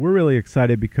We're really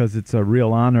excited because it's a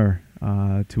real honor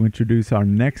to introduce our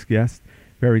next guest,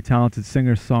 very talented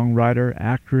singer, songwriter,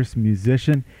 actress,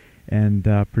 musician, and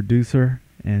producer.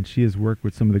 And she has worked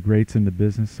with some of the greats in the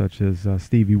business, such as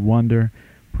Stevie Wonder,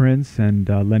 Prince, and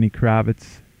Lenny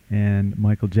Kravitz, and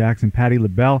Michael Jackson, Patti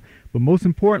LaBelle. But most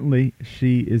importantly,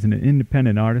 she is an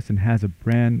independent artist and has a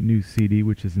brand new CD,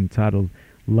 which is entitled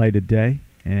Light of Day.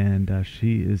 And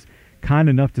she is kind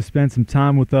enough to spend some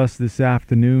time with us this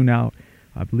afternoon. Out,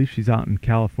 I believe she's out in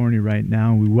California right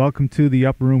now. We welcome to the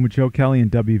Upper Room with Joe Kelly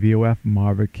and WVOF,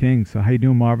 Marva King. So how you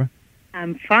doing, Marva?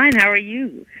 I'm fine. How are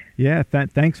you? Yeah,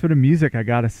 thanks for the music. I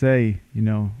gotta say,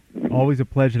 always a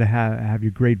pleasure to have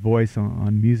your great voice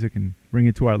on music and bring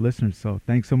it to our listeners. So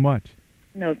thanks so much.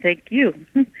 No, thank you.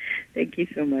 Thank you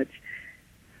so much.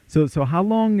 So how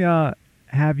long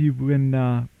have you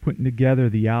been putting together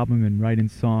the album and writing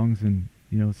songs? And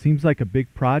it seems like a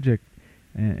big project,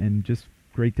 and just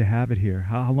great to have it here.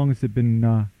 How long has it been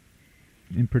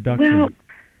in production? Well,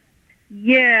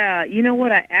 yeah, you know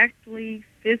what? I actually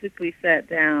physically sat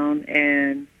down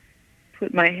and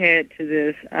put my head to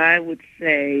this. I would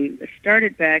say it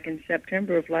started back in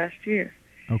September of last year.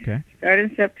 Okay. Started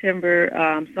in September.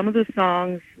 Some of the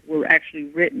songs were actually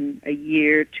written a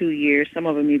year, 2 years, some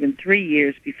of them even 3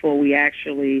 years before we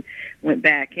actually went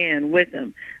back in with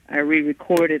them. I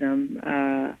re-recorded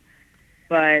them.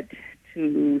 But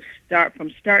to start from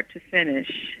start to finish,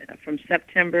 from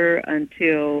September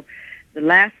until the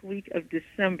last week of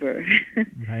December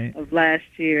right. of last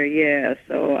year, yeah.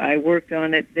 So I worked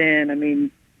on it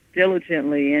then,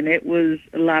 diligently, and it was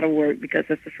a lot of work because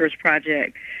that's the first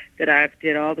project that I've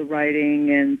did all the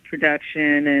writing and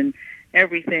production and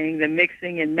everything, the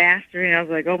mixing and mastering. I was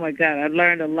like, oh my God, I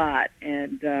learned a lot,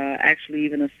 and actually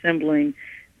even assembling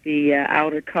the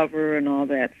outer cover and all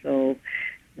that. So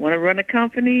want to run a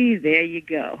company? There you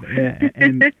go. Yeah,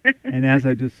 and as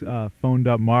I just phoned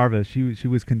up Marva, she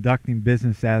was conducting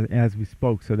business as we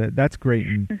spoke. So that's great,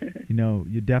 and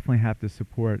you definitely have to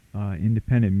support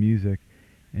independent music.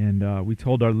 And we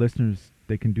told our listeners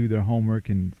they can do their homework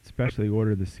and especially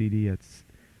order the CD at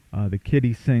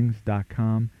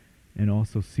thekittysings.com and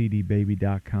also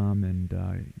cdbaby.com, and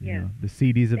the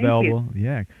CD's available.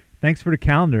 Yeah, thanks for the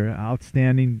calendar.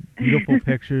 Outstanding, beautiful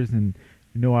pictures, and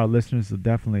our listeners will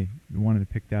definitely wanted to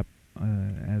pick that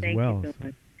as Thank well. You so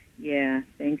much. Yeah,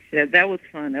 thanks. That was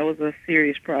fun. That was a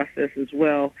serious process as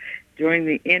well. During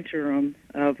the interim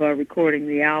of recording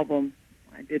the album,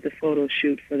 I did the photo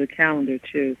shoot for the calendar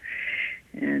too.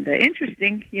 And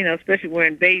interesting, especially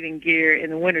wearing bathing gear in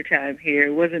the wintertime here.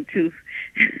 It wasn't too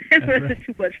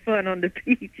too much fun on the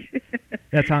beach.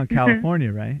 That's out in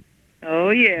California, right?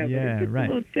 Oh, yeah. Yeah, but it's right.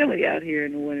 a little chilly out here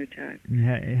in the wintertime.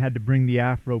 It had to bring the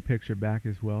Afro picture back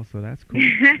as well, so that's cool.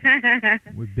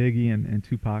 With Biggie and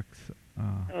Tupac's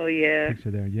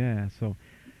picture there. Yeah, so,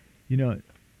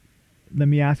 let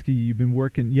me ask you, you've been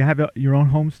working, you have your own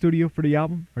home studio for the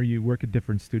album, or you work at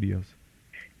different studios?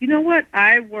 You know what?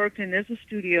 I worked there's a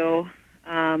studio.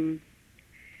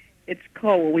 It's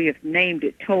called, we have named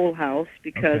it Toll House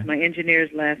because my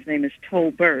engineer's last name is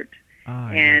Tolbert.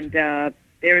 And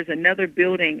there is another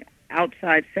building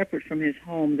outside separate from his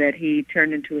home that he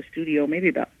turned into a studio maybe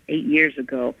about 8 years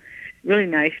ago. Really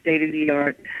nice,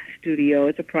 state-of-the-art studio.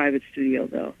 It's a private studio,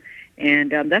 though.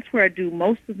 And that's where I do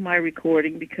most of my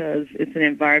recording because it's an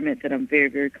environment that I'm very,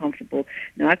 very comfortable.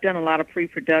 Now, I've done a lot of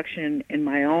pre-production in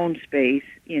my own space,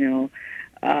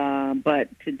 but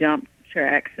to dump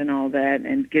tracks and all that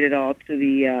and get it all to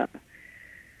the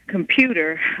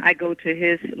computer, I go to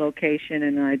his location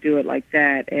and I do it like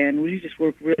that. And we just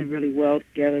work really, really well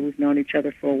together. We've known each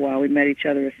other for a while. We met each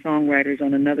other as songwriters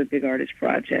on another big artist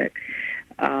project.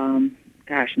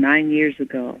 9 years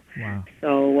ago. Wow.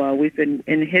 So we've been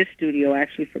in his studio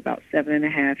actually for about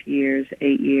 7.5 years,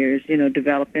 8 years,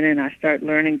 developing, and I start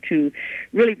learning to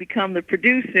really become the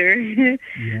producer.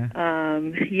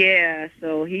 Yeah.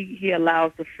 So he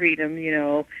allows the freedom,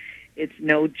 it's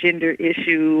no gender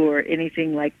issue or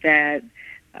anything like that.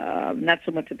 Not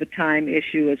so much of a time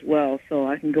issue as well. So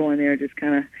I can go in there and just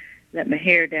kind of let my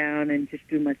hair down and just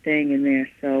do my thing in there.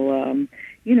 So,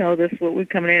 that's what we're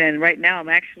coming in. And right now I'm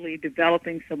actually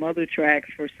developing some other tracks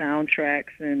for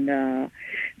soundtracks and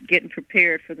getting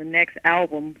prepared for the next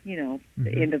album, the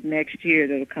end of next year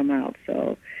that'll come out.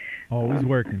 So always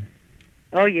working.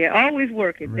 Oh, yeah, always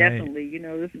working, right. Definitely.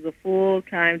 This is a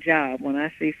full-time job when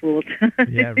I say full-time.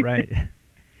 Yeah, right.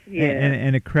 Yeah.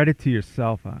 And a credit to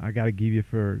yourself, I got to give you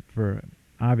for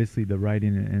obviously the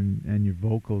writing and your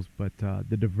vocals, but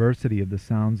the diversity of the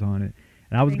sounds on it.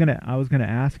 And I was gonna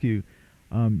ask you,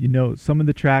 some of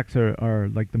the tracks are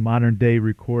like the modern day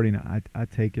recording. I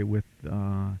take it with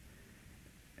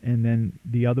and then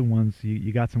the other ones,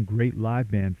 you got some great live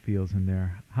band feels in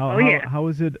there. How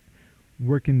is it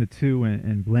working the two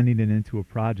and blending it into a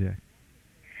project?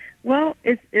 Well,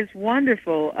 it's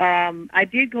wonderful. I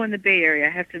did go in the Bay Area.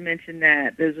 I have to mention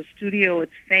that there's a studio.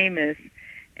 It's famous,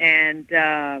 and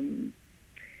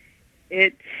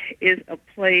it is a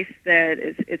place that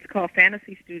it's called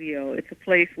Fantasy Studio. It's a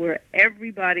place where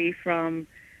everybody from,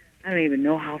 I don't even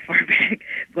know how far back,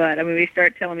 but I mean, they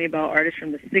start telling me about artists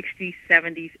from the 60s,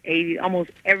 70s, 80s.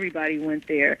 Almost everybody went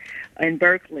there in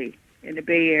Berkeley, in the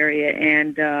Bay Area,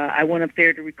 and I went up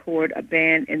there to record a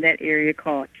band in that area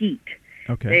called Heat.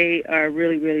 Okay. They are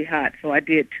really, really hot. So I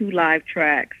did 2 live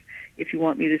tracks, If You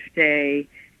Want Me to Stay,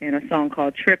 and a song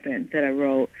called Trippin' that I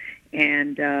wrote.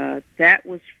 And that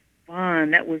was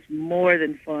fun. That was more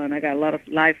than fun. I got a lot of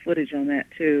live footage on that,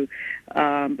 too.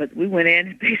 But we went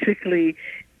in, basically,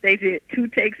 they did 2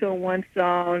 takes on one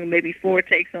song, maybe 4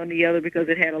 takes on the other because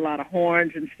it had a lot of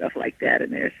horns and stuff like that in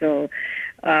there. So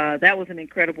that was an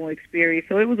incredible experience.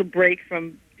 So it was a break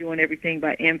from doing everything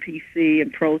by MPC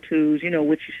and Pro Tools,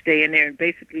 which you stay in there. And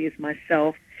basically it's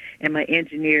myself and my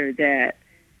engineer that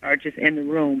are just in the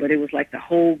room. But it was like the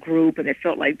whole group, and it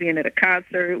felt like being at a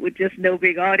concert with just no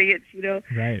big audience,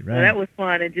 Right. So that was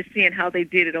fun, and just seeing how they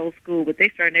did it old school. But they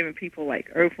started naming people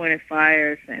like Earth, Wind &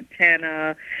 Fire,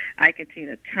 Santana, Ike and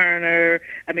Tina Turner.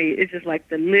 I mean, it's just like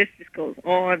the list just goes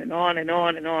on and on and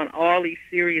on and on. All these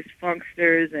serious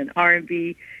funksters and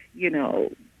R&B,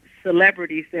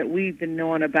 celebrities that we've been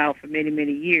knowing about for many,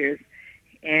 many years.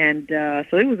 And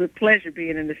so it was a pleasure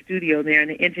being in the studio there. And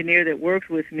the engineer that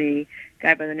worked with me, a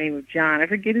guy by the name of John, I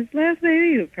forget his last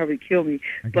name, he'll probably kill me.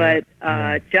 Okay. But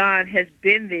John has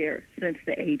been there since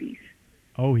the 80s.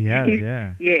 Oh, yeah.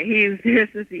 Yeah, he was there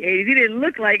since the 80s. He didn't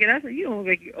look like it. I said, you don't look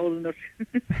like you're old enough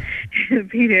to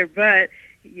be there. But,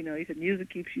 he said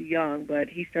music keeps you young. But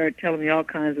he started telling me all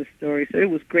kinds of stories. So it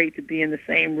was great to be in the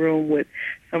same room with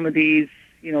some of these,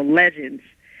 legends,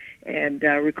 and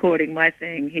recording my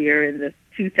thing here in the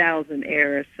 2000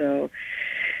 era. So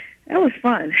that was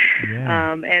fun.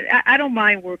 Yeah. And I don't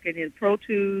mind working in Pro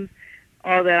Tools,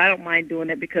 all that. I don't mind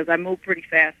doing it because I move pretty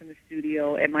fast in the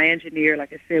studio. And my engineer,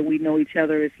 like I said, we know each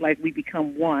other. It's like we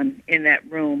become one in that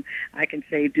room. I can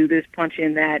say, do this, punch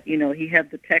in that. He has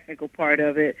the technical part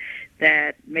of it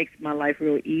that makes my life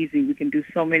real easy. We can do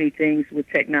so many things with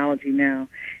technology now.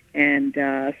 And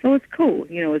so it's cool,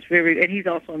 it's very, and he's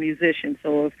also a musician,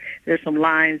 so if there's some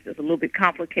lines that's a little bit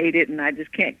complicated and I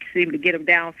just can't seem to get them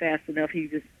down fast enough, he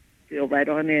just feel right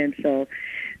on in, so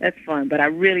that's fun. But I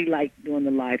really like doing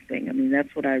the live thing. I mean,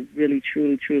 that's what I really,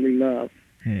 truly, truly love.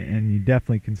 And you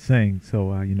definitely can sing,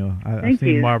 so, I've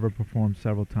seen Marva perform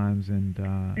several times, and,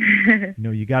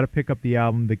 you got to pick up the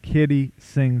album,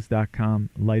 thekittysings.com,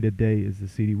 Light of Day is the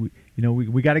CD.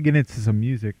 We got to get into some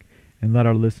music and let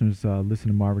our listeners listen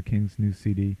to Marva King's new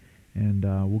CD. And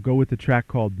we'll go with the track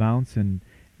called Bounce. And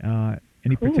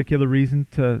any particular reason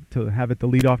to have it the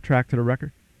lead-off track to the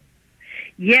record?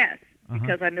 Yes,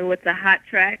 because I know it's a hot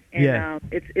track. And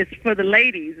it's for the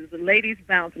ladies. It's the ladies'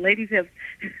 bounce. Ladies have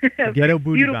ghetto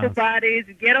booty beautiful bounce. bodies,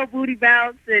 ghetto booty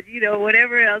bounce, and,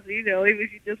 whatever else, even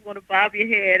if you just want to bob your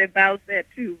head and bounce that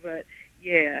too. But,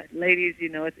 yeah, ladies,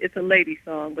 it's a lady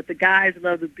song. But the guys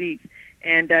love the beats.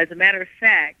 And as a matter of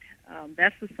fact,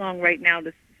 that's the song right now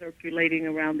that's circulating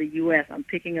around the U.S. I'm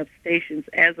picking up stations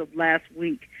as of last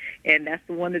week, and that's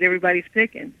the one that everybody's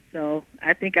picking. So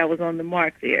I think I was on the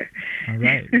mark there. All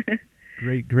right.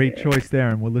 Great choice there,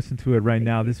 and we'll listen to it right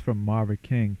now. This is from Marva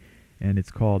King, and it's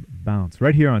called Bounce,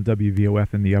 right here on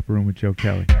WVOF in the Upper Room with Joe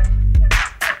Kelly.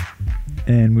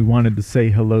 And we wanted to say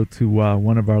hello to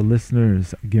one of our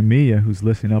listeners, Gamia, who's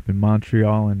listening up in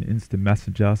Montreal, and instant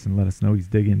message us and let us know he's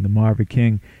digging the Marva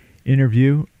King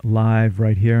interview live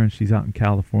right here, and she's out in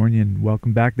California. And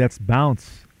welcome back. That's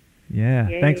Bounce. Yeah.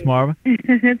 Yay. Thanks, Marva.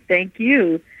 Thank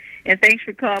you. And thanks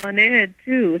for calling in,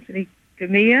 too. Isn't he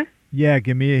Gamia? Yeah,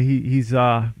 Gamia. He's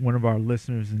one of our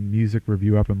listeners in music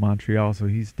review up in Montreal, so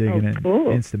he's digging it. Cool.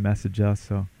 Instant message us.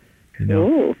 So,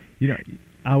 Cool.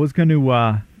 I was going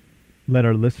to let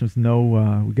our listeners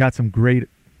know we got some great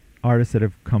artists that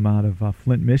have come out of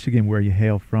Flint, Michigan, where you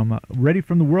hail from. Ready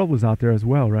from the World was out there as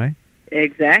well, right?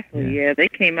 Exactly, yeah. They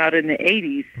came out in the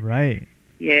 80s. Right.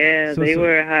 Yeah, they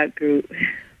were a hot group.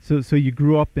 So you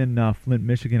grew up in Flint,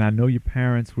 Michigan. I know your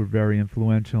parents were very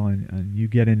influential, and you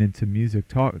getting into music.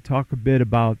 Talk a bit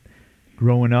about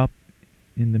growing up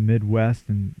in the Midwest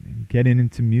and getting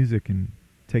into music and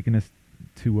taking us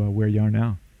to where you are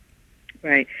now.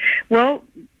 Right. Well,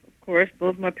 of course,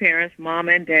 both my parents, mom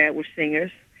and dad, were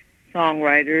singers,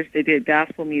 songwriters. They did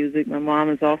gospel music. My mom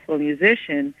is also a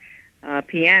musician,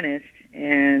 pianist.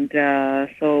 And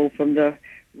so from the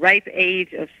ripe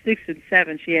age of 6 and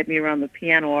 7, she had me around the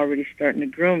piano already starting to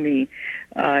groom me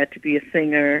to be a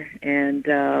singer and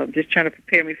just trying to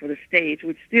prepare me for the stage,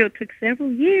 which still took several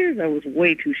years. I was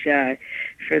way too shy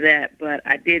for that, but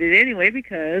I did it anyway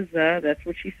because that's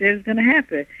what she said is going to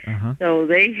happen. So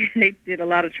they did a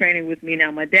lot of training with me.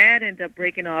 Now, my dad ended up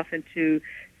breaking off into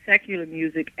secular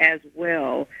music as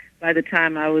well by the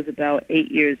time I was about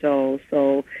 8 years old.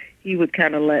 So he would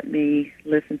kind of let me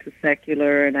listen to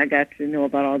secular, and I got to know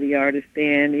about all the artists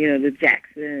then, the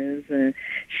Jacksons and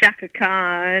Shaka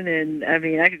Khan, and I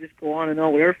mean, I could just go on and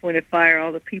on with Earth, Wind & Fire,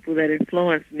 all the people that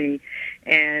influenced me,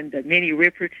 and Minnie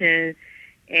Riperton,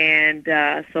 and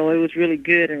so it was really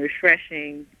good and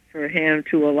refreshing for him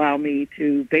to allow me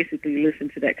to basically listen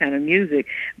to that kind of music.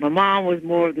 My mom was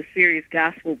more of the serious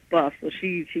gospel buff, so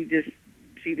she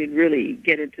didn't really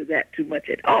get into that too much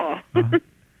at all.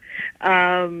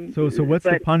 So what's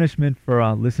the punishment for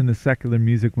listening to secular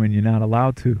music when you're not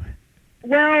allowed to?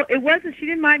 Well, it wasn't. She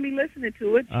didn't mind me listening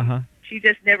to it. She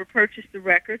just never purchased the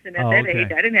records, and at that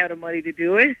age, I didn't have the money to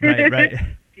do it. Right.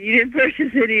 She didn't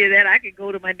purchase any of that. I could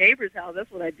go to my neighbor's house.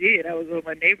 That's what I did. I would go to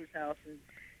my neighbor's house and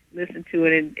listen to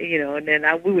it, and then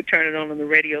we would turn it on the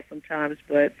radio sometimes,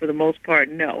 but for the most part,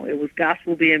 no. It was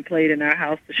gospel being played in our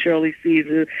house, the Shirley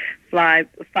Caesar, Five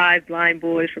Blind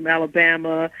Boys from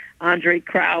Alabama, Andre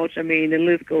Crouch. I mean, the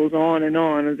list goes on and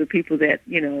on of the people that,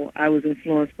 I was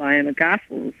influenced by in the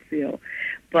gospel field.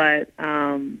 But,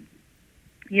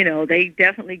 they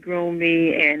definitely groomed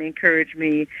me and encouraged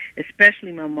me,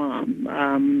 especially my mom.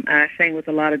 I sang with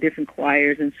a lot of different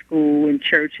choirs in school and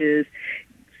churches,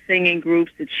 singing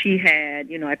groups that she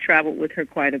had. I traveled with her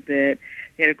quite a bit.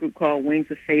 They had a group called Wings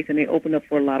of Faith, and they opened up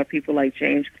for a lot of people like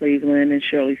James Cleveland and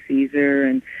Shirley Caesar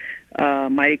and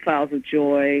Mighty Clouds of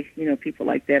Joy, people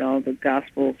like that, all the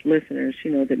gospel listeners,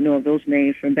 that know of those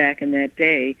names from back in that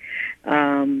day.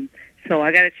 So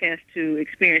I got a chance to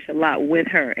experience a lot with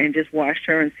her and just watched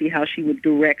her and see how she would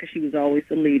direct, because she was always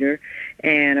the leader.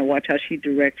 And I watched how she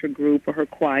direct her group or her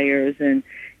choirs and,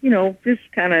 just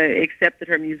kind of accepted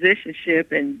her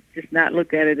musicianship and just not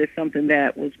look at it as something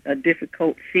that was a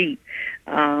difficult feat.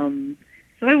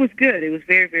 So it was good. It was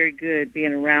very, very good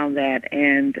being around that.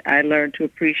 And I learned to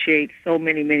appreciate so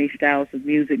many, many styles of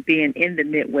music being in the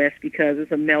Midwest, because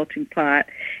it's a melting pot.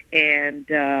 And,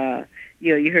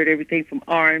 you heard everything from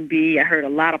R&B. I heard a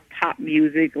lot of pop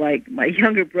music. Like my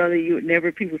younger brother,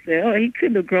 people say, oh, he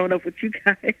couldn't have grown up with you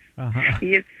guys.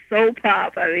 He is so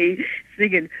pop. I mean,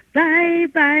 singing, bye,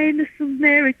 bye, Miss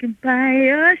American, bye,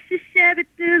 oh, she shabby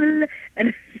doodle,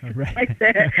 and like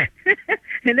that.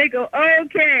 And they go,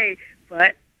 okay.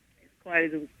 But as quiet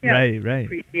as it was kept, right.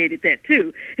 Appreciated that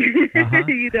too.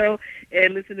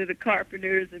 And listen to the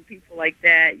Carpenters and people like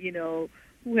that,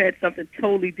 who had something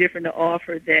totally different to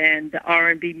offer than the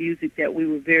R&B music that we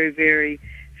were very, very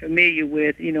familiar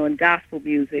with, in gospel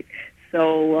music.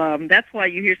 So that's why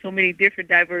you hear so many different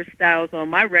diverse styles on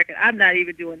my record. I'm not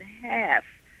even doing half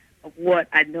of what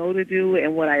I know to do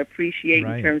and what I appreciate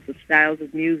in terms of styles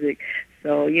of music.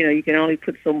 So, you can only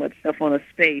put so much stuff on a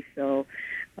space. So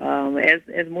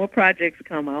as more projects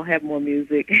come, I'll have more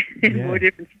music and more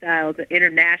different styles,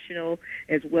 international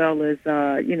as well as,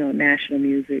 national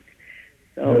music.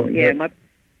 So,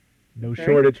 no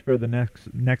shortage for the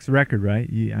next record, right?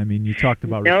 You talked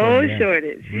about no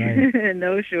shortage. Right.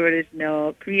 No shortage.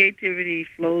 No, creativity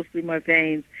flows through my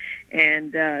veins,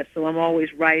 and so I'm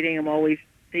always writing. I'm always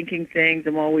thinking things.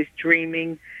 I'm always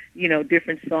dreaming.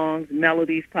 Different songs,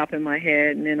 melodies pop in my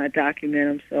head, and then I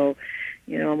document them. So,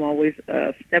 I'm always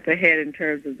a step ahead in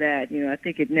terms of that. I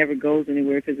think it never goes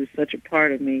anywhere because it's such a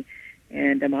part of me.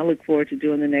 And I look forward to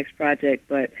doing the next project.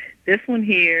 But this one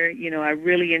here, I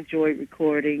really enjoyed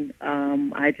recording.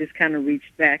 I just kind of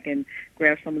reached back and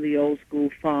grabbed some of the old school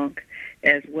funk,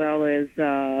 as well as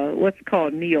what's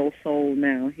called neo soul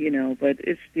now, but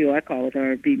it's still, I call it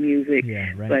R&B music.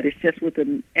 Yeah, right. But it's just with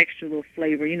an extra little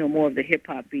flavor, more of the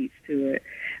hip-hop beats to it.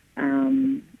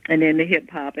 And then the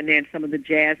hip-hop, and then some of the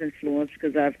jazz influence,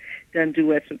 because I've done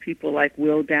duets with people like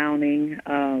Will Downing.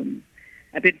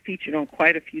 I've been featured on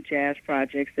quite a few jazz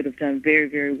projects that have done very,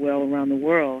 very well around the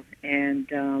world. And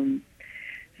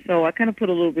so I kind of put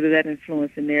a little bit of that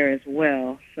influence in there as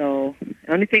well. So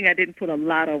the only thing I didn't put a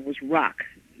lot of was rock.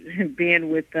 Being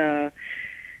with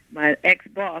my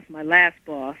ex-boss, my last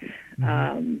boss,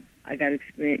 I got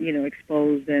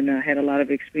exposed and had a lot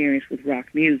of experience with rock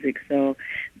music. So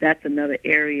that's another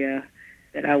area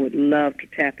that I would love to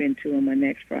tap into on my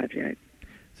next project.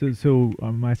 So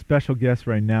my special guest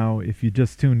right now, if you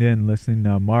just tuned in, listening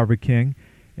to Marva King,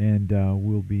 and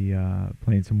we'll be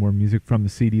playing some more music from the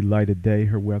CD Light of Day,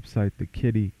 her website,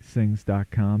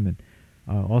 thekittysings.com, and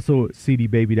Also,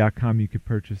 cdbaby.com, you could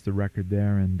purchase the record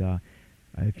there. And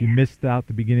if you missed out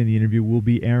the beginning of the interview, we'll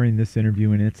be airing this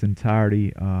interview in its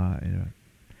entirety in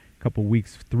a couple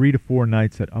weeks, 3 to 4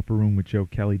 nights at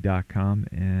upperroomwithjoekelly.com.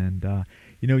 And,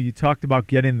 you talked about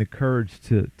getting the courage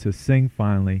to sing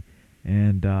finally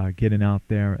and getting out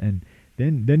there. And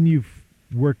then you've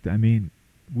worked,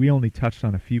 we only touched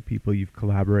on a few people you've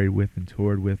collaborated with and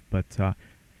toured with, but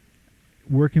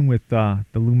working with the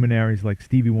luminaries like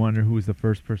Stevie Wonder, who was the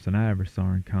first person I ever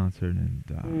saw in concert, and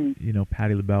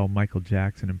Patti LaBelle, Michael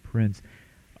Jackson, and Prince.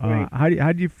 Right. How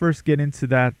did you first get into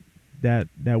that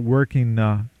working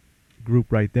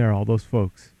group right there? All those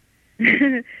folks.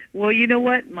 Well, you know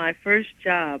what? My first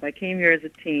job, I came here as a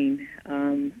teen.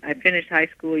 I finished high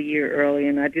school a year early,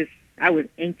 and I was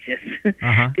anxious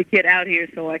to get out here,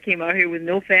 so I came out here with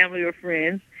no family or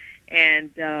friends,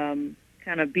 and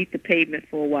kind of beat the pavement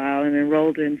for a while and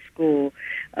enrolled in school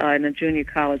in a junior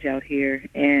college out here.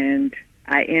 And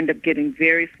I ended up getting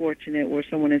very fortunate where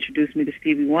someone introduced me to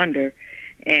Stevie Wonder,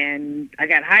 and I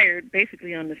got hired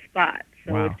basically on the spot.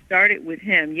 So Wow. It started with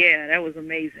him. Yeah, that was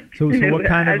amazing. So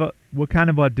what kind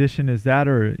of audition is that,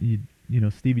 or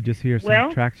Stevie just hears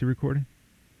some tracks you're recording?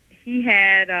 He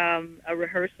had a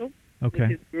rehearsal with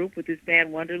his group, with his band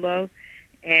Wonderlove,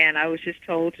 and I was just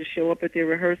told to show up at their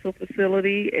rehearsal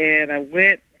facility, and I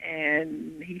went,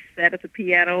 and he sat at the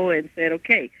piano and said,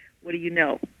 "Okay, what do you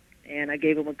know?" And I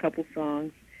gave him a couple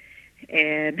songs,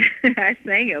 and I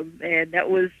sang them, and that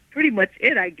was pretty much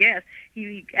it, I guess.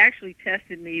 He actually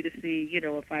tested me to see,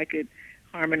 if I could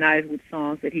harmonize with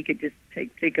songs that he could just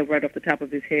think of right off the top of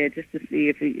his head, just to see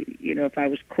if if I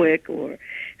was quick or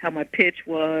how my pitch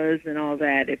was and all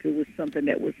that. If it was something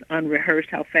that was unrehearsed,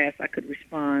 how fast I could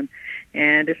respond.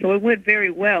 And so it went very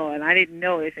well, and I didn't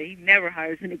know it. He never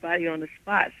hires anybody on the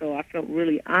spot, so I felt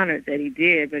really honored that he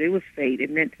did. But it was fate.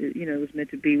 It meant to, it was meant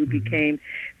to be. We became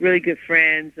really good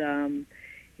friends.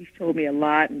 He's told me a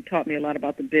lot and taught me a lot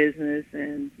about the business,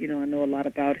 and I know a lot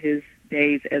about his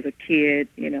days as a kid,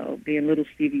 being little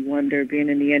Stevie Wonder, being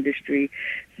in the industry.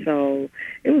 So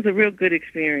it was a real good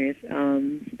experience,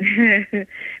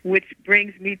 which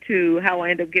brings me to how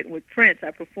I ended up getting with Prince. I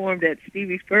performed at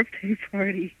Stevie's birthday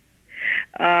party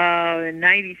in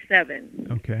 '97.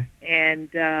 Okay. And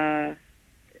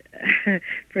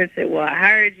Prince said, "Well, I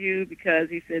hired you because,"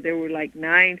 he said, "there were like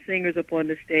 9 singers up on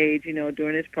the stage, during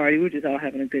this party. We were just all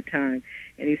having a good time.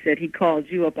 And he said he called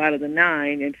you up out of the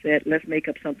 9 and said, let's make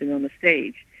up something on the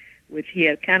stage," which he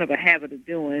had kind of a habit of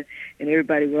doing, and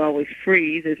everybody would always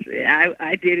freeze.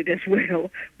 I did it as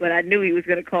well, but I knew he was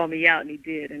going to call me out, and he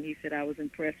did. And he said, "I was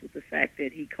impressed with the fact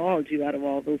that he called you out of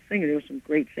all those singers. There were some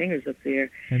great singers up there."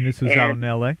 And this was out in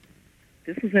L.A.?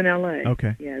 This was in L.A.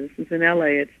 Okay. Yeah, this was in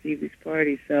L.A. at Stevie's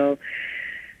party. So,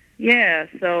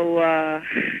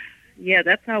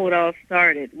 that's how it all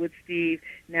started with Steve.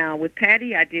 Now, with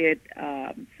Patti, I did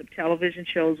some television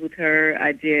shows with her.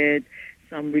 I did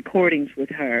some recordings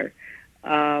with her.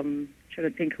 Trying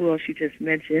to think who else you just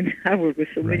mentioned. I worked with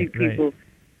so many people.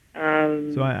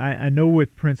 Right. So I know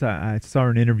with Prince, I saw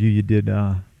an interview you did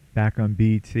back on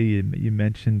BET. You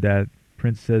mentioned that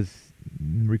Prince says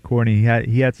recording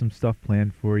he had some stuff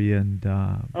planned for you, and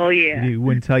he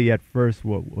wouldn't tell you at first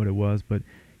what it was, but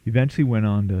eventually went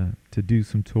on to do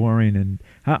some touring. And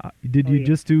did you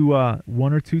just do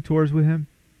 1 or 2 tours with him?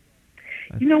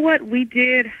 You know what we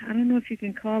did? I don't know if you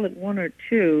can call it 1 or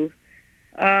 2.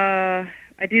 I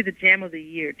did the Jam of the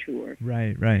Year tour.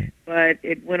 Right. But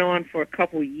it went on for a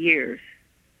couple years.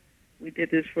 We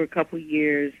did this for a couple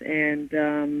years, and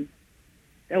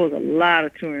that was a lot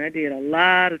of touring. I did a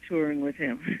lot of touring with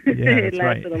him. Yeah, it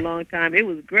lasted a long time. It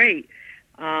was great,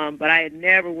 but I had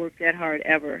never worked that hard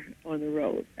ever on the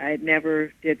road. I had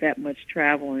never did that much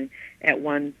traveling at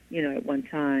one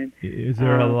time. Is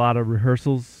there a lot of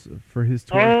rehearsals for his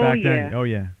tours back then? Oh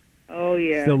yeah.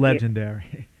 Still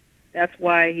legendary. That's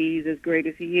why he's as great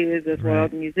as he is. That's why all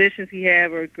the musicians he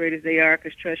have are as great as they are,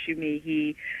 because trust you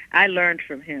me, I learned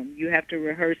from him. You have to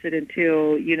rehearse it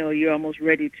until, you're almost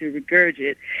ready to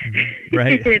regurgitate. Mm-hmm.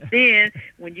 Right. And then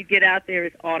when you get out there,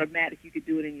 it's automatic. You can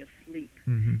do it in your sleep.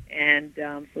 Mm-hmm. And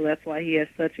so that's why he has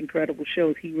such incredible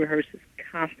shows. He rehearses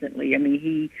constantly.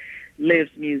 He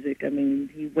lives music.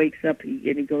 He wakes up and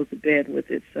he goes to bed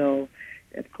with it. So,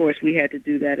 of course, we had to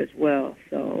do that as well.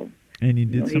 So. And you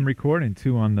did some recording,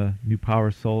 too, on the New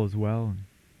Power Soul as well.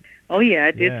 Oh, yeah,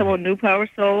 I did some on New Power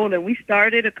Soul, and we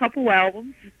started a couple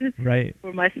albums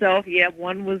for myself. Yeah,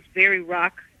 one was very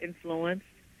rock influenced.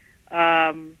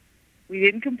 We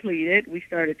didn't complete it. We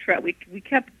started we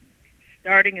kept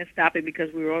starting and stopping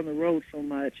because we were on the road so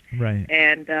much. Right.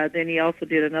 And then he also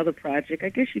did another project. I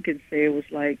guess you could say it was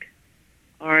like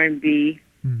R&B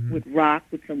with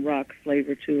some rock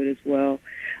flavor to it as well.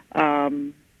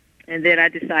 And then I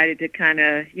decided to kind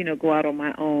of, go out on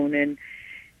my own, and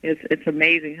it's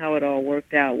amazing how it all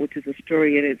worked out, which is a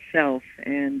story in itself.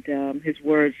 And his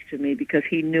words to me, because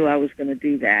he knew I was going to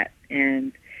do that,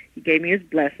 and he gave me his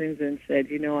blessings and said,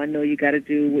 I know you got to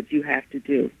do what you have to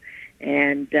do.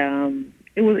 And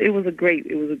it was a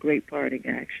great parting,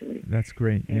 actually. That's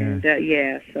great. Yeah.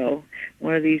 And so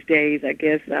one of these days, I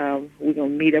guess we're gonna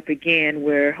meet up again,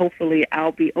 where hopefully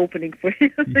I'll be opening for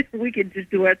him. We can just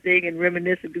do our thing and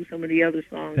reminisce and do some of the other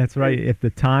songs. That's right. If the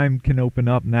time can open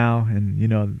up now,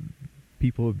 and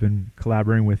people have been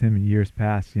collaborating with him in years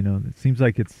past. It seems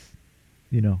like it's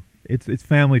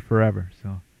family forever.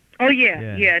 So. Oh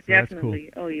yeah, so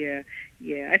definitely. Cool. Oh yeah.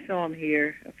 I saw him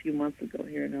here a few months ago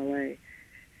here in L.A.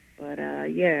 But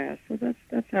so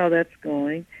that's how that's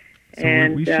going. So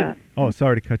and we should.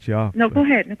 Sorry to cut you off. No, go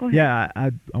ahead. Yeah,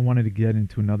 I wanted to get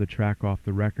into another track off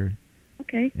the record.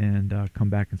 Okay. And come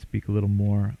back and speak a little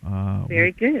more.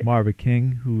 Very good. Marva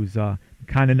King, who's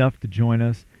kind enough to join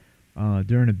us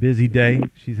during a busy day.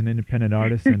 She's an independent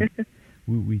artist, and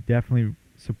we definitely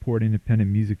support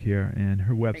independent music here. And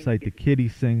her website,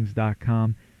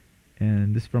 thekittiesings.com.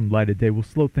 And this is from Light of Day. We'll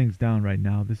slow things down right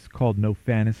now. This is called No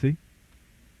Fantasy.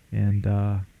 And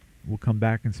we'll come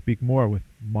back and speak more with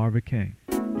Marva King.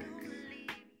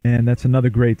 And that's another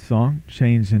great song,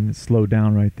 change and slow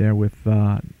down right there with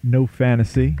No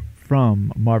Fantasy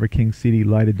from Marva King's CD,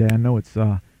 Light of Day. I know it's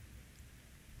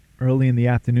early in the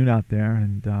afternoon out there,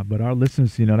 and but our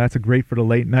listeners, that's a great for the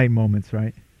late night moments,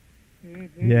 right?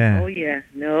 Mm-hmm. Yeah. Oh, yeah.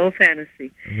 No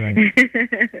Fantasy. Right.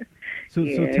 So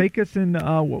take us in,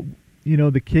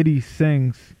 the Kitty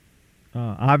Sings.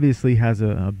 Obviously has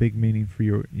a big meaning for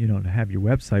your, to have your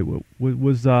website. What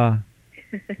was the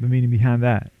meaning behind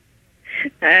that?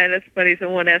 That's funny.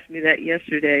 Someone asked me that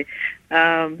yesterday.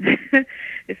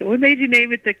 They said, what made you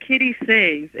name it The Kitty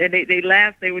Sings? And they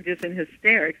laughed. They were just in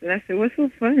hysterics. And I said, what's so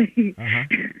funny? Uh-huh.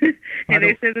 And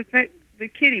they said, the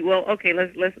kitty. Well, okay,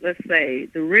 let's say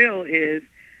the real is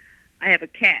I have a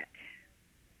cat.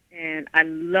 And I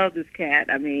love this cat.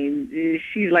 I mean,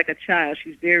 she's like a child.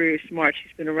 She's very, very smart.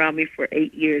 She's been around me for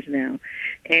 8 years now.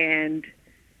 And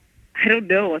I don't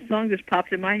know, a song just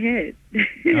popped in my head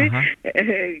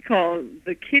called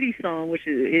The Kitty Song, which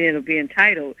ended up being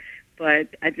titled. But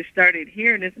I just started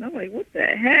hearing this, and I'm like, what the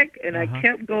heck? And I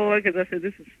kept going because I said,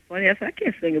 this is funny. I said, I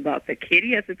can't sing about the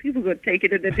kitty. I said, people are going to take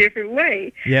it in a different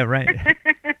way. Yeah, right.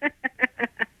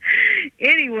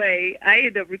 Anyway, I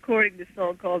ended up recording this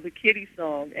song called The Kitty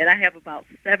Song, and I have about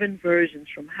 7 versions,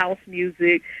 from house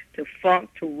music to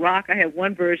funk to rock. I had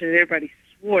one version that everybody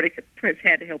swore Prince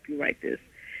had to help you write this.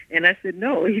 And I said,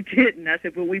 no, he didn't. I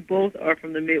said, but we both are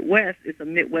from the Midwest. It's a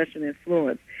Midwestern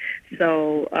influence.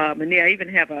 So, and I even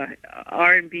have a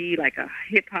R&B, like a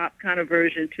hip-hop kind of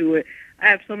version to it. I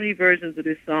have so many versions of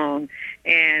this song,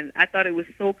 and I thought it was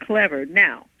so clever.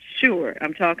 Now, sure,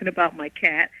 I'm talking about my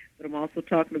cat, but I'm also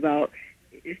talking about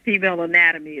female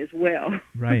anatomy as well.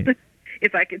 Right.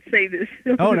 If I could say this.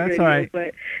 Oh, that's all right.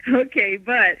 But,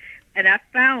 and I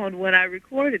found when I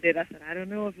recorded it, I said, I don't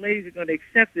know if ladies are going to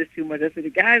accept this too much. I said, the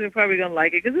guys are probably going to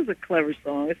like it because it's a clever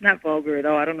song. It's not vulgar at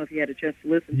all. I don't know if you had a chance to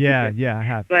listen to it. Yeah, I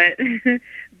have.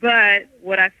 But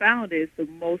what I found is the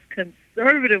most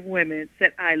conservative women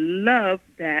said, I love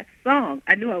that song.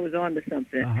 I knew I was on to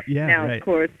something. Now, right. Of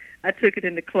course, I took it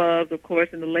in the clubs, of course,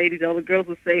 and the ladies, all the girls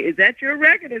would say, is that your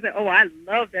record? They said, oh, I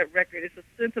love that record. It's a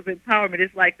sense of empowerment.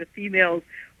 It's like the females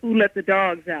who let the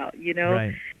dogs out,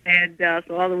 Right. And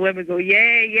so all the women go,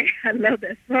 yeah, I love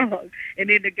that song. And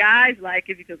then the guys like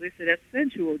it because they say that's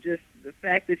sensual, just the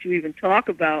fact that you even talk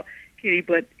about Kitty.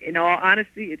 But in all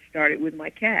honesty, it started with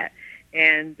my cat.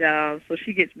 And so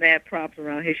she gets mad props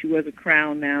around here. She wears a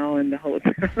crown now and the whole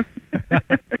time.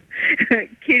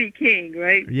 Kitty King,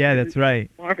 right? Yeah, that's right.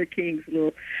 Marva King's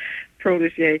little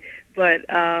protege. But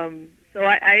so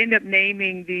I ended up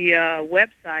naming the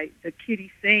website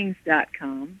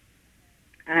thekittiesings.com.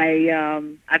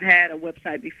 I've had a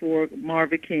website before,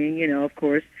 Marva King, of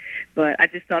course, but I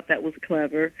just thought that was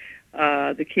clever,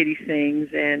 The Kitty Sings,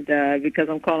 and because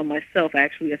I'm calling myself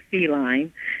actually a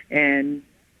feline, and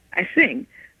I sing.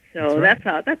 So that's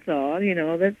all, that's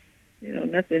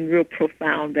nothing real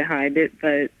profound behind it,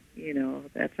 but,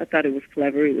 I thought it was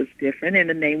clever, it was different, and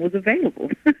the name was available.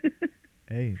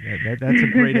 Hey, that's a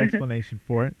great explanation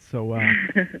for it. So,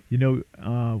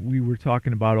 we were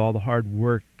talking about all the hard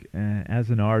work as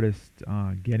an artist,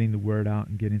 getting the word out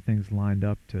and getting things lined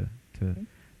up to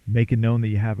make it known that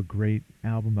you have a great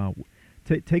album out.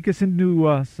 Take us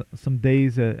into some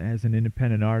days as an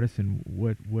independent artist, and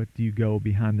what do you go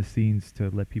behind the scenes to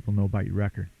let people know about your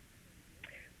record?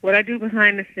 What I do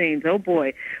behind the scenes, oh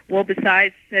boy. Well,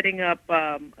 besides setting up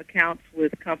accounts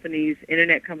with companies,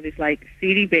 internet companies like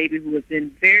CD Baby, who have been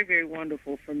very, very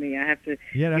wonderful for me. I have to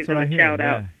give them a shout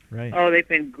out. Right. Oh, they've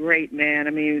been great, man. I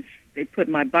mean, they put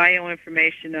my bio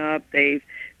information up. They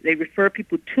refer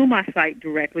people to my site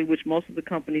directly, which most of the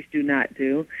companies do not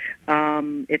do.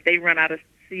 If they run out of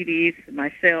CDs,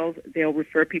 my sales, they'll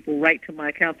refer people right to my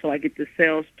account, so I get the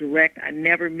sales direct. I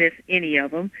never miss any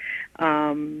of them.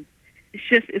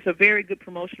 It's a very good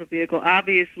promotional vehicle.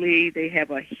 Obviously, they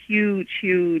have a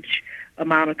huge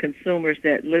amount of consumers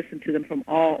that listen to them from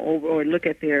all over or look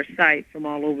at their site from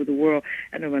all over the world.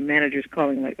 I know my manager's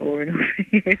calling like over and over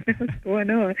here. What's going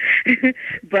on?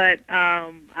 But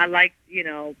I like,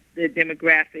 the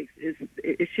demographics.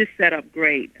 It's just set up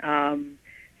great.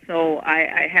 So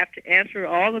I have to answer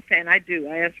all the fan. I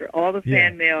answer all the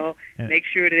fan mail. Make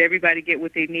sure that everybody get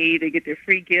what they need. They get their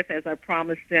free gift as I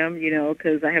promised them.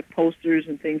 Because I have posters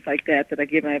and things like that I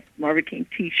give. I have Marvin King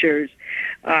T-shirts.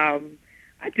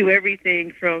 I do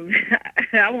everything from.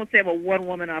 I won't say I'm a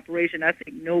one-woman operation. I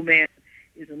think no man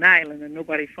is an island and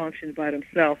nobody functions by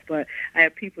themselves, but I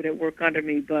have people that work under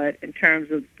me. But in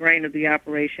terms of the brain of the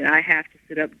operation, I have to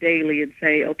sit up daily and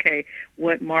say, okay,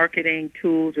 what marketing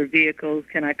tools or vehicles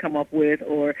can I come up with,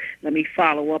 or let me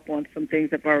follow up on some things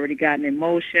I've already gotten in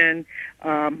motion.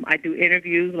 I do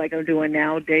interviews like I'm doing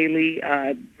now daily,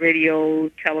 radio,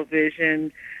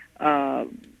 television,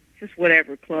 just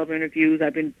whatever, club interviews.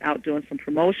 I've been out doing some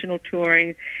promotional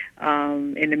touring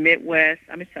in the Midwest.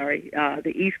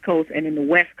 The East Coast and in the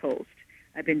West Coast.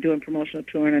 I've been doing promotional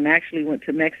touring and actually went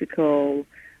to Mexico,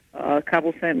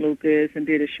 Cabo San Lucas, and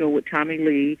did a show with Tommy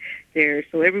Lee there.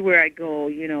 So everywhere I go,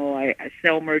 I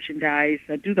sell merchandise.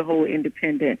 I do the whole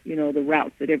independent, the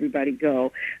routes that everybody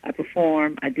go. I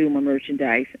perform, I do my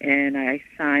merchandise, and I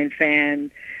sign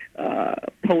fan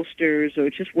posters or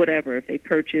just whatever. If they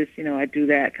purchase, I do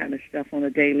that kind of stuff on a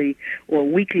daily or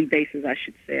weekly basis, I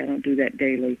should say. I don't do that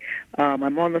daily.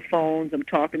 I'm on the phones. I'm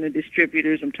talking to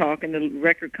distributors. I'm talking to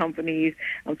record companies.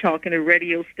 I'm talking to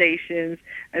radio stations.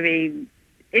 I mean,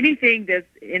 anything that's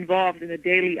involved in the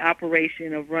daily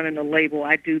operation of running a label,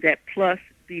 I do that, plus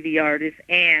be the artist.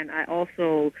 And I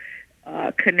also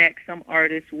connect some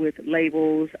artists with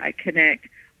labels. I connect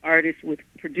artists with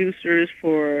producers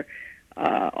for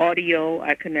audio.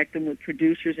 I connect them with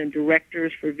producers and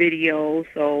directors for video.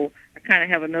 So I kind of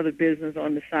have another business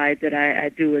on the side that I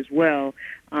do as well,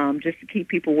 just to keep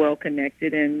people well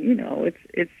connected. And,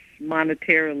 it's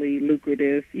monetarily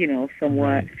lucrative,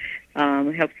 somewhat. Right.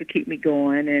 It helps to keep me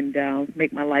going and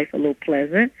make my life a little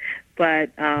pleasant.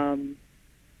 But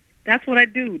that's what I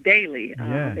do daily.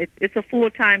 It's a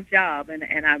full-time job, and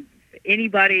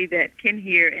anybody that can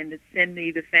hear and that send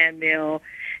me the fan mail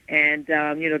and,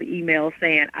 the email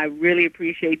saying, I really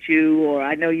appreciate you, or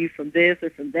I know you from this or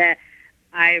from that,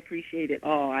 I appreciate it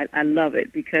all. I love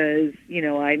it because,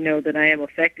 I know that I am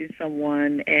affecting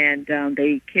someone and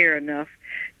they care enough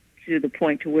to the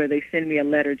point to where they send me a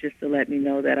letter just to let me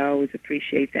know that. I always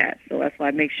appreciate that. So that's why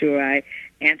I make sure I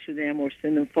answer them or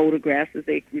send them photographs as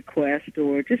they request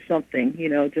or just something,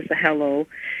 just a hello.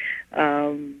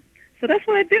 So that's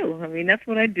what I do. I mean, that's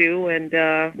what I do, and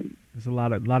there's a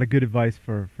lot of good advice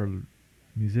for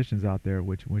musicians out there,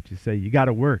 which you say you got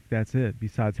to work. That's it.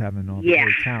 Besides having all the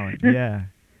great talent,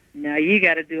 No, you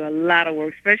got to do a lot of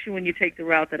work, especially when you take the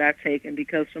route that I've taken.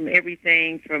 Because from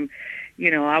everything from,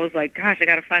 I was like, gosh, I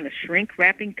got to find a shrink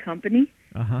wrapping company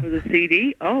for the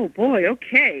CD. Oh boy,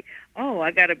 okay. Oh,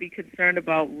 I got to be concerned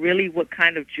about really what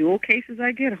kind of jewel cases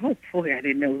I get. Oh boy, I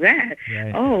didn't know that.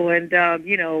 Right. Oh, and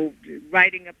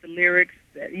writing up the lyrics.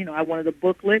 I wanted a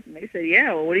booklet, and they said,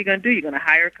 yeah. Well, what are you going to do? You're going to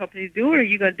hire a company to do it, or are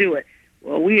you going to do it?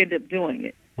 Well, we ended up doing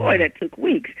it. Boy, that took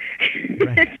weeks.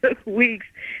 Right. It took weeks.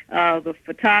 The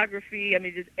photography,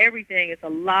 just everything. It's a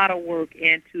lot of work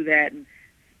into that. And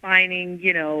spining,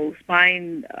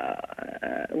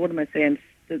 what am I saying?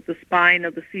 The spine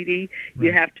of the CD. Right.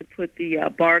 You have to put the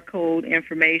barcode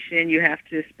information. You have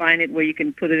to spine it where you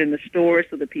can put it in the store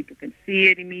so that people can see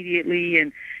it immediately.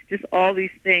 And just all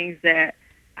these things that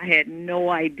I had no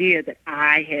idea that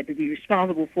I had to be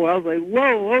responsible for. I was like,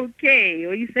 whoa, okay.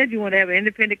 Well, you said you want to have an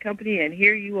independent company, and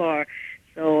here you are.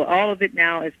 So all of it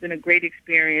now, it's been a great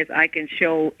experience. I can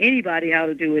show anybody how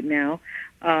to do it now.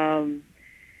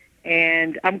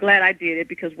 And I'm glad I did it,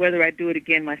 because whether I do it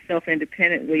again myself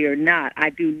independently or not,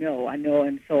 I know,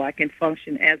 and so I can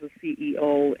function as a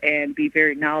CEO and be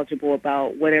very knowledgeable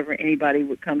about whatever anybody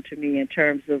would come to me in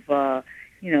terms of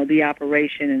the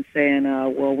operation and saying,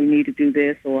 well, we need to do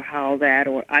this or how that,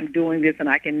 or I'm doing this and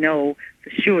I can know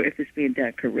for sure if it's being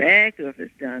done correct or if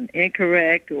it's done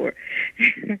incorrect, or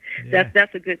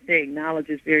that's a good thing. Knowledge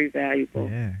is very valuable.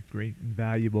 Yeah, great and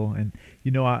valuable. And,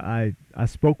 I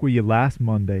spoke with you last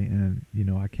Monday, and,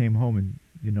 I came home and,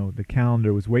 the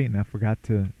calendar was waiting. I forgot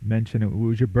to mention it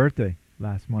was your birthday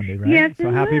last Monday, right? Yes,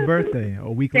 so happy birthday, a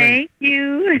week later. Thank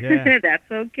you. Yeah.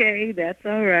 That's okay. That's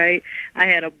all right. I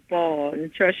had a ball,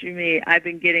 and trust you me, I've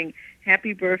been getting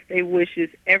happy birthday wishes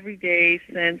every day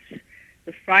since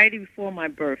the Friday before my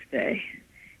birthday.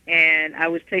 And I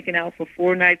was taken out for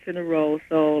 4 nights in a row.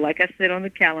 So like I said on the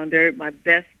calendar, my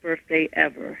best birthday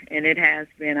ever. And it has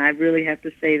been. I really have to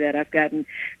say that. I've gotten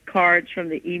cards from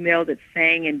the email that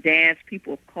sang and danced.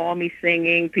 People have called me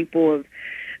singing. People have...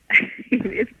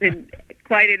 It's been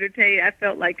quite entertaining. I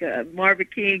felt like a Marvin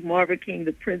King,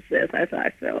 the princess. That's how I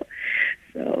felt.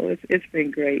 So it's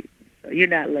been great. So you're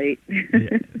not late.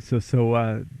 Yeah. So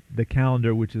the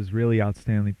calendar, which is really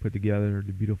outstandingly put together,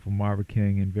 the beautiful Marvin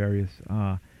King in various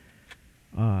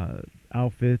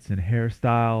outfits and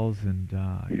hairstyles, and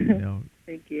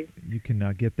Thank you. You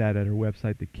can get that at her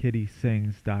website,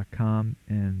 thekittiesings.com,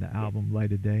 and the album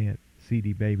Light of Day at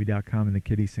cdbaby.com and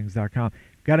thekittiesings.com.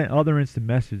 Got another instant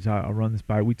message. I'll run this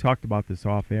by. We talked about this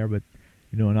off air, but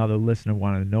another listener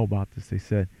wanted to know about this. They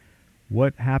said,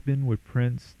 what happened with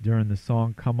Prince during the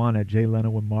song Come On at Jay Leno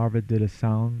when Marvin did a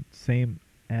sound same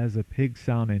as a pig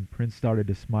sound and Prince started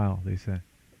to smile, they said.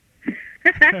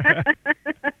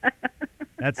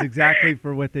 That's exactly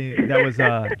for what that was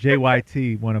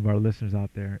JYT, one of our listeners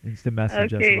out there. Instant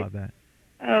message us about that.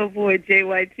 Oh, boy,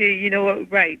 JYT, you know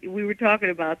what, right. We were talking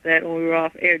about that when we were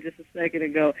off air just a second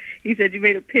ago. He said, you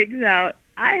made a pig sound.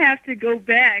 I have to go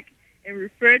back and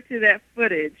refer to that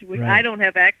footage, which right. I don't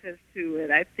have access to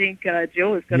it. I think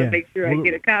Joe is going to make sure I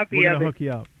get a copy of it. We're going to hook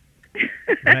you up.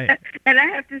 Right. And I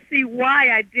have to see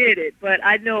why I did it. But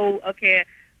I know, okay,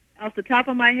 off the top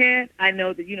of my head, I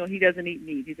know that, he doesn't eat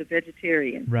meat. He's a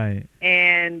vegetarian. Right.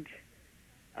 And...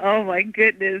 oh, my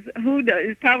goodness. Who knows?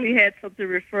 It probably had something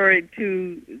referring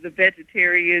to the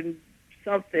vegetarian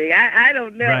something. I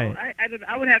don't know. Right.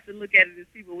 I would have to look at it and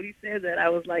see, but when he said that, I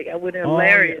was like, I went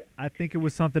hilarious. Yeah. I think it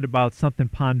was something about something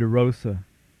Ponderosa.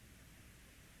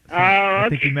 I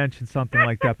think you mentioned something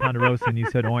like that, Ponderosa, and you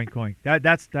said oink, oink.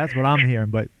 That's what I'm hearing,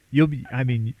 but you'll be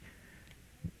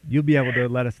able to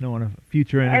let us know in a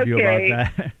future interview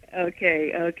about that.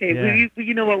 Okay. Yeah. Well,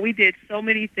 you know what? We did so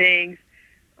many things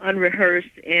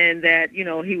unrehearsed, and that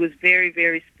he was very,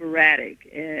 very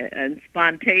sporadic and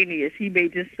spontaneous. He may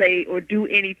just say or do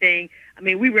anything. I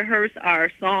mean, we rehearse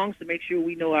our songs to make sure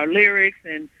we know our lyrics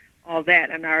and all that,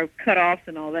 and our cutoffs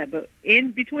and all that. But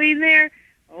in between there,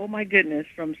 oh my goodness,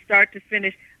 from start to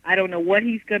finish, I don't know what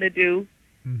he's going to do.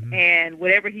 Mm-hmm. And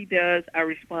whatever he does, I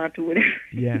respond to whatever.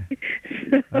 Yeah,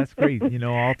 that's great.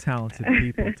 All talented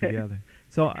people together.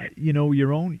 So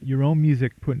your own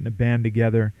music, putting a band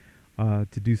together.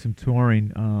 To do some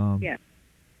touring. Yeah.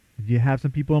 Do you have some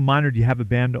people in mind, or do you have a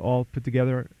band all put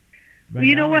together? Well,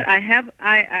 you know what? I have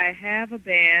a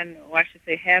band, or I should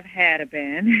say have had a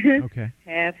band. Okay.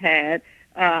 Have had,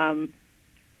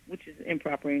 which is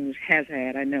improper English, has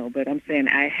had, I know, but I'm saying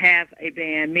I have a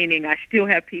band, meaning I still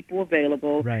have people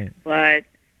available. Right. But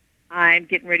I'm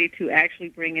getting ready to actually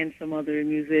bring in some other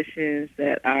musicians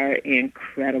that are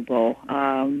incredible.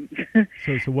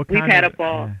 So what kind we've had a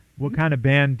ball. What kind of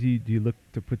band do you look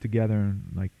to put together,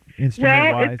 like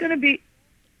instrument-wise? Well, it's going to be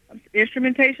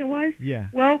instrumentation-wise. Yeah.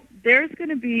 Well, there's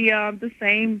going to be the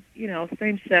same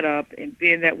setup, and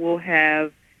being that we'll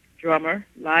have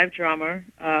live drummer,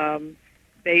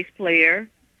 bass player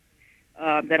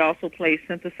that also plays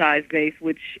synthesized bass,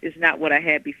 which is not what I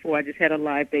had before. I just had a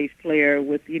live bass player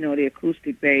with the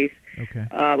acoustic bass, okay,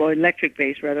 or electric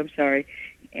bass rather. I'm sorry,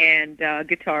 and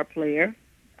guitar player.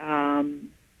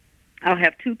 I'll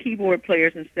have 2 keyboard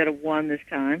players instead of 1 this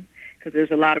time, because there's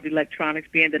a lot of electronics.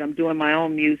 Being that I'm doing my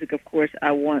own music, of course,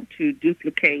 I want to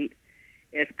duplicate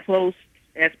as close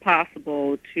as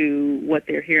possible to what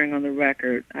they're hearing on the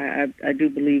record. I do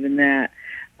believe in that.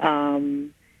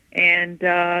 And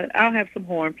I'll have some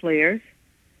horn players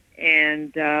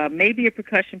and maybe a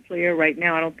percussion player. Right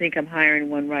now, I don't think I'm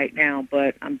hiring one right now,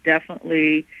 but I'm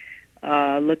definitely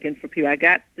looking for people. I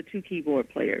got the 2 keyboard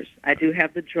players. I do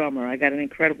have the drummer. I got an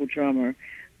incredible drummer.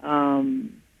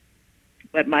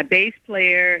 But my bass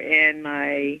player and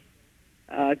my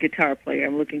guitar player,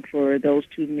 I'm looking for those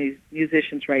 2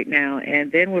 musicians right now,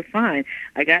 and then we're fine.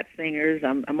 I got singers.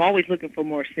 I'm always looking for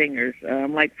more singers.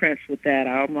 I'm like Prince with that.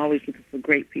 I'm always looking for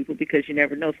great people, because you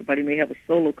never know. Somebody may have a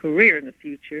solo career in the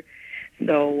future.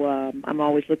 So I'm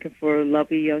always looking for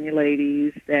lovely young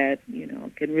ladies that,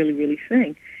 can really, really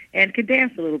sing and can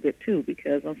dance a little bit too,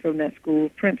 because I'm from that school,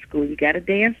 Prince School. You got to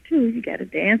dance too. You got to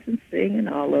dance and sing and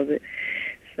all of it.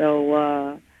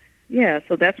 So,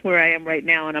 so that's where I am right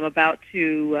now, and I'm about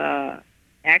to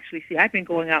actually see. I've been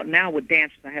going out now with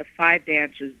dancers. I have 5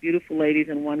 dancers, beautiful ladies,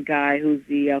 and one guy who's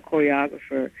the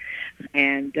choreographer.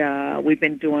 And we've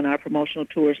been doing our promotional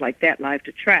tours like that, live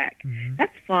to track. Mm-hmm.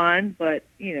 That's fun, but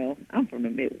I'm from the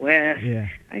Midwest. Yeah,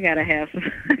 I gotta have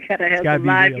some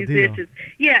live musicians.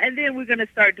 Yeah, and then we're gonna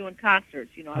start doing concerts.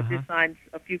 I've just signed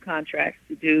a few contracts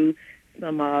to do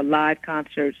some live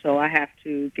concerts, so I have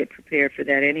to get prepared for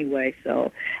that anyway.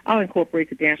 So I'll incorporate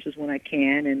the dancers when I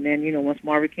can, and then once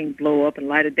Marvin King blow up and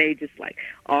Light of Day just like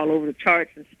all over the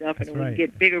charts and stuff, That's and then right. we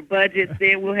get bigger budgets,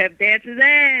 then we'll have dancers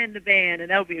and the band, and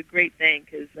that'll be a great thing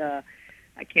because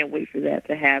I can't wait for that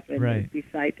to happen. Right. It'll be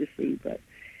sight to see, but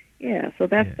so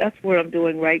that's what I'm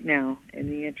doing right now in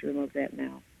the interim of that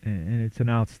now. And it's an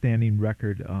outstanding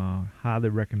record. Highly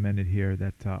recommended here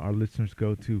that our listeners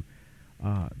go to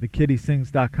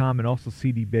thekittysings.com and also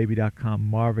cdbaby.com.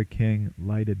 Marva King,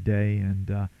 Light of Day,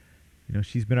 and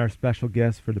she's been our special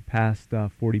guest for the past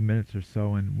 40 minutes or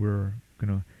so, and we're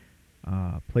gonna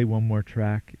play one more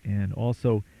track. And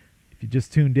also, if you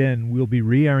just tuned in, we'll be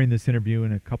re-airing this interview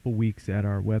in a couple weeks at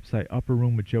our website,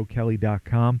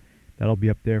 upperroomwithjoekelly.com. That'll be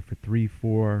up there for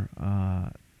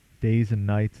 3-4 days and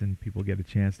nights, and people get a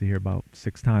chance to hear about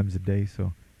 6 times a day.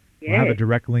 So we'll have a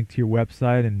direct link to your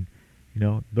website, and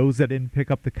those that didn't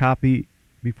pick up the copy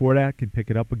before that can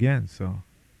pick it up again. So,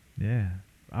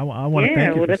 I want to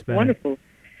thank you for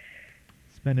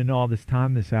spending all this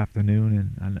time this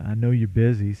afternoon, and I know you're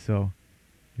busy, so,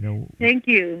 Thank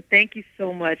you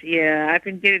so much. Yeah, I've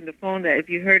been getting the phone that if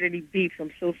you heard any beeps,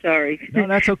 I'm so sorry. No,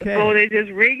 that's okay. Oh, they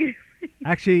just ringing.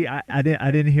 Actually, I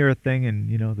didn't hear a thing, and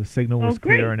the signal was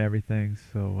clear and everything.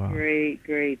 So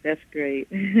great, that's great.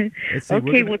 Let's see,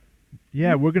 okay,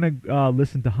 we're gonna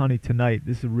listen to Honey Tonight.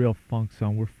 This is a real funk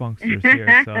song. We're funksters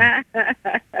here.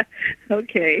 So.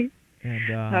 Okay.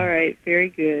 And all right, very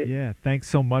good. Yeah, thanks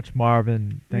so much,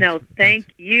 Marvin. Thank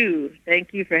you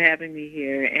for having me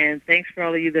here, and thanks for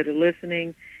all of you that are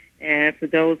listening, and for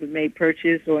those that made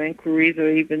purchase or inquiries or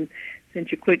even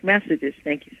sent you quick messages.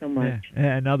 Thank you so much. Yeah.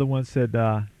 And another one said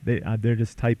they're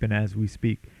just typing as we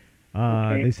speak.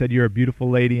 Okay. They said you're a beautiful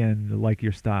lady and like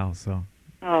your style. So.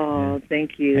 Oh,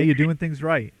 thank you. Hey, you're doing things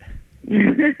right.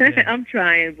 I'm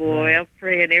trying, boy. Right. I'm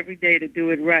praying every day to do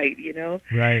it right.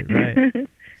 Right.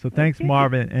 So thanks,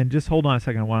 Marvin. And just hold on a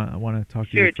second. I want to talk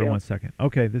to you for 1 second.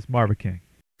 Okay, this is Marvin King.